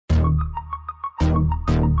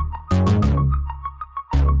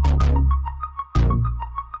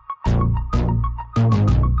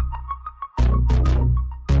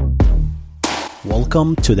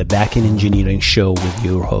Welcome to the Backend Engineering Show with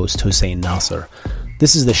your host Hussein Nasser.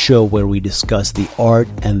 This is the show where we discuss the art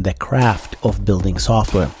and the craft of building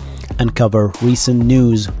software and cover recent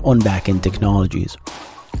news on backend technologies.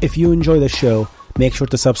 If you enjoy the show, make sure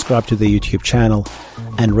to subscribe to the YouTube channel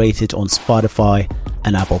and rate it on Spotify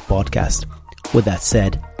and Apple Podcast. With that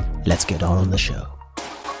said, let's get on the show.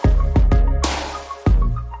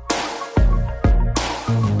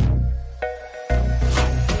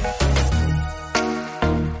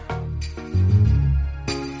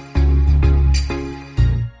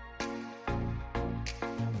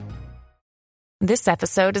 This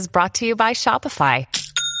episode is brought to you by Shopify.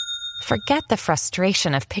 Forget the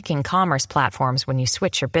frustration of picking commerce platforms when you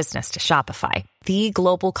switch your business to Shopify, the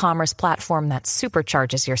global commerce platform that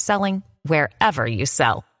supercharges your selling wherever you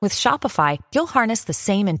sell. With Shopify, you'll harness the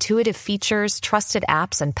same intuitive features, trusted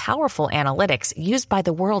apps, and powerful analytics used by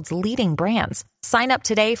the world's leading brands. Sign up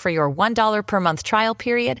today for your $1 per month trial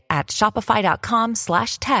period at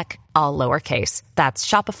shopify.com/tech, all lowercase. That's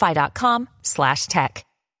shopify.com/tech.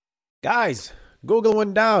 Guys, Google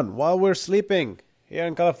went down while we're sleeping here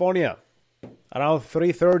in California around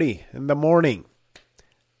 3:30 in the morning.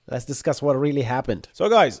 Let's discuss what really happened. So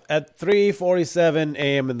guys, at 3:47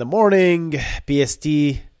 a.m. in the morning,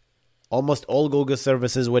 PST, almost all Google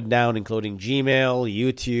services went down, including Gmail,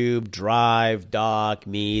 YouTube, Drive, Doc,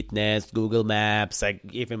 Meet, Nest, Google Maps, like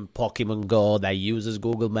even Pokemon Go that uses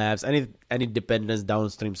Google Maps, any dependence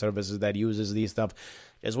downstream services that uses these stuff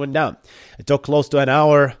just went down. It took close to an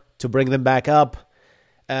hour to bring them back up.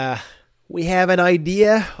 We have an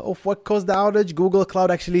idea of what caused the outage. Google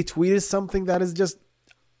Cloud actually tweeted something that is just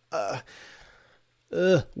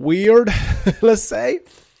weird, let's say.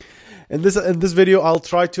 In this video, I'll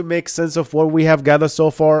try to make sense of what we have gathered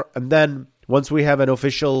so far. And then once we have an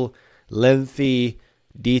official, lengthy,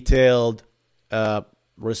 detailed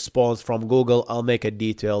response from Google, I'll make a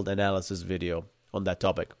detailed analysis video on that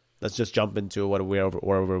topic. Let's just jump into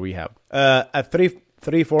wherever we have. At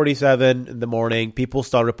 3:47 in the morning, people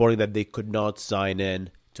start reporting that they could not sign in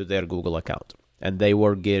to their Google account. And they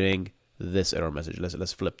were getting this error message.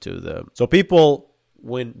 Let's flip to the... So people,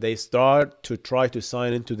 when they start to try to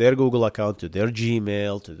sign into their Google account, to their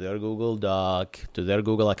Gmail, to their Google Doc, to their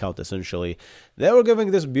Google account essentially, they were giving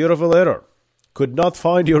this beautiful error. Could not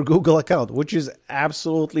find your Google account, which is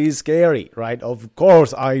absolutely scary, right? Of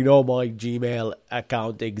course, I know my Gmail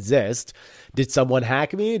account exists. Did someone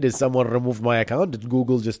hack me? Did someone remove my account? Did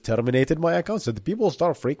Google just terminated my account? So the people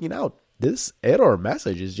start freaking out. This error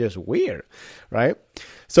message is just weird, right?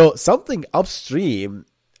 So something upstream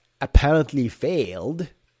apparently failed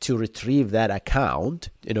to retrieve that account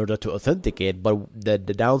in order to authenticate, but the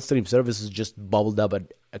downstream services just bubbled up a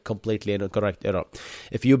completely incorrect error.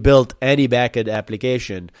 If you built any backend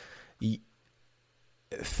application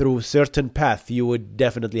through certain path, you would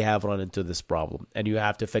definitely have run into this problem, and you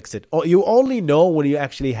have to fix it. You only know when it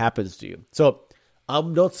actually happens to you. So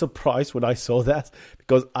I'm not surprised when I saw that,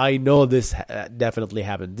 because I know this definitely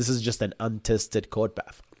happened. This is just an untested code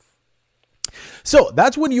path. So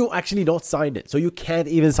that's when you actually not signed in. So you can't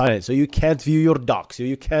even sign in. So you can't view your docs. So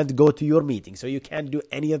you can't go to your meeting. So you can't do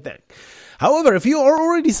anything. However, if you are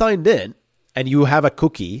already signed in and you have a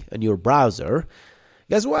cookie in your browser,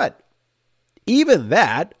 guess what? Even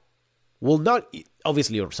that will not,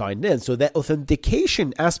 obviously you're signed in. So the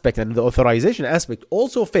authentication aspect and the authorization aspect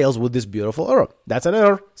also fails with this beautiful error. That's an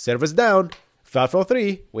error. Service down.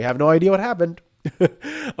 543. We have no idea what happened.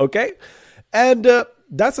 Okay. And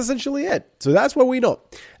that's essentially it. So that's what we know.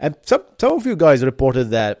 And some of you guys reported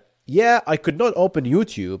that, yeah, I could not open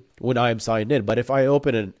YouTube when I am signed in, but if I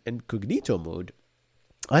open an incognito mode,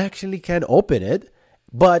 I actually can open it,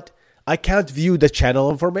 but I can't view the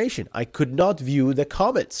channel information. I could not view the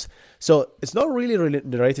comments. So it's not really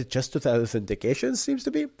related just to the authentication, seems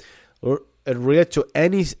to be, or related to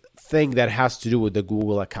anything that has to do with the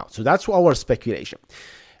Google account. So that's our speculation.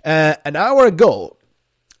 An hour ago,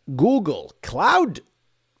 Google Cloud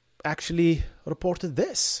actually reported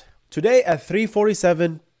this. Today at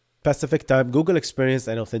 3:47 Pacific time, Google experienced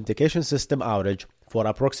an authentication system outage for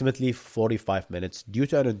approximately 45 minutes due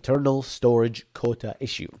to an internal storage quota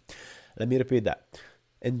issue. Let me repeat that.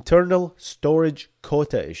 Internal storage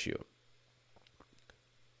quota issue.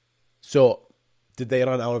 So, did they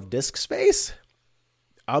run out of disk space?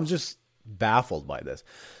 I'm just baffled by this.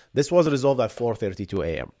 This was resolved at 4:32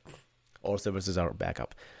 a.m. All services are back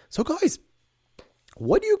up. So guys,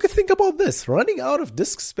 what do you think about this? Running out of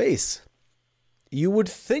disk space. You would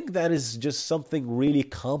think that is just something really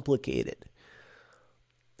complicated.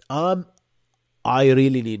 I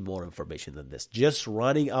really need more information than this. Just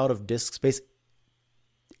running out of disk space.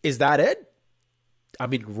 Is that it? I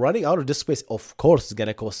mean, running out of disk space, of course, is going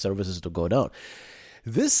to cause services to go down.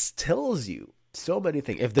 This tells you so many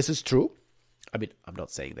things. If this is true, I mean, I'm not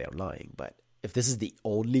saying they're lying, but if this is the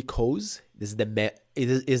only cause, is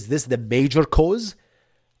this the major cause?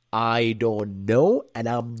 I don't know, and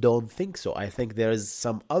I don't think so. I think there is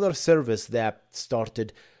some other service that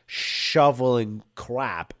started shoveling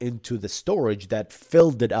crap into the storage that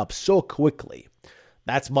filled it up so quickly.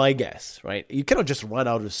 That's my guess, right? You cannot just run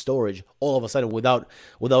out of storage all of a sudden without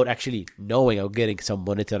actually knowing or getting some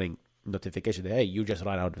monitoring notification that, hey, you just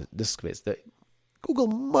ran out of disk space. Google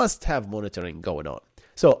must have monitoring going on.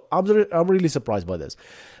 So I'm really surprised by this.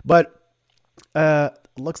 But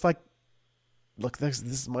looks like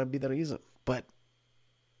this might be the reason. But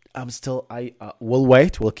we'll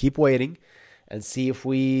wait. We'll keep waiting and see if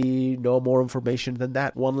we know more information than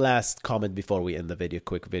that. One last comment before we end the video,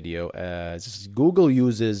 quick video. Google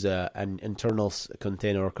uses an internal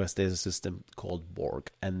container orchestration system called Borg.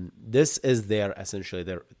 And this is essentially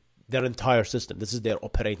their entire system. This is their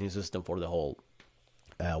operating system for the whole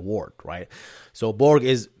world, right? So Borg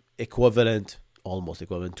is almost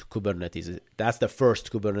equivalent to Kubernetes. That's the first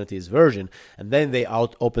Kubernetes version. And then they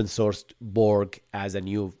open sourced Borg as a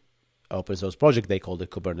new open source project. They called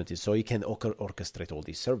it Kubernetes. So you can orchestrate all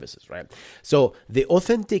these services, right? So the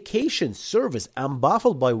authentication service, I'm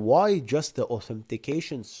baffled by why just the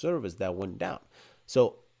authentication service that went down.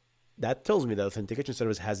 So that tells me the authentication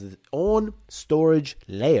service has its own storage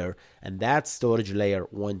layer, and that storage layer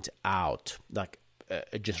went out.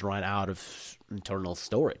 It just ran out of internal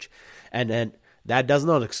storage. And then that does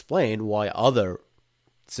not explain why other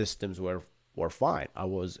systems were fine. I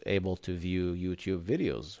was able to view YouTube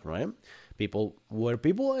videos, right? Were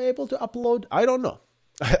people able to upload? I don't know.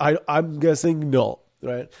 I'm guessing no,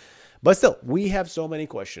 right? But still, we have so many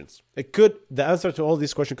questions. The answer to all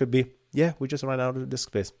these questions could be, yeah, we just ran out of disk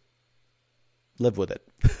space. Live with it.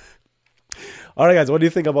 All right, guys, what do you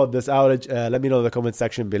think about this outage? Let me know in the comment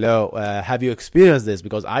section below. Have you experienced this?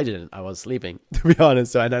 Because I didn't. I was sleeping, to be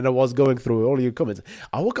honest. And I was going through all your comments.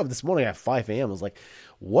 I woke up this morning at 5 a.m. I was like,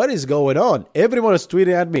 what is going on? Everyone is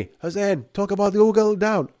tweeting at me. Hussein, talk about Google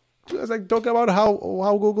down. I was like, talk about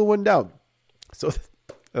how Google went down. So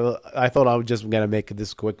I thought I was just going to make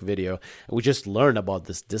this quick video. We just learned about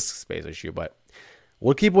this disk space issue, but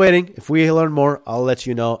we'll keep waiting. If we learn more, I'll let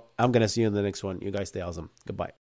you know. I'm going to see you in the next one. You guys stay awesome. Goodbye.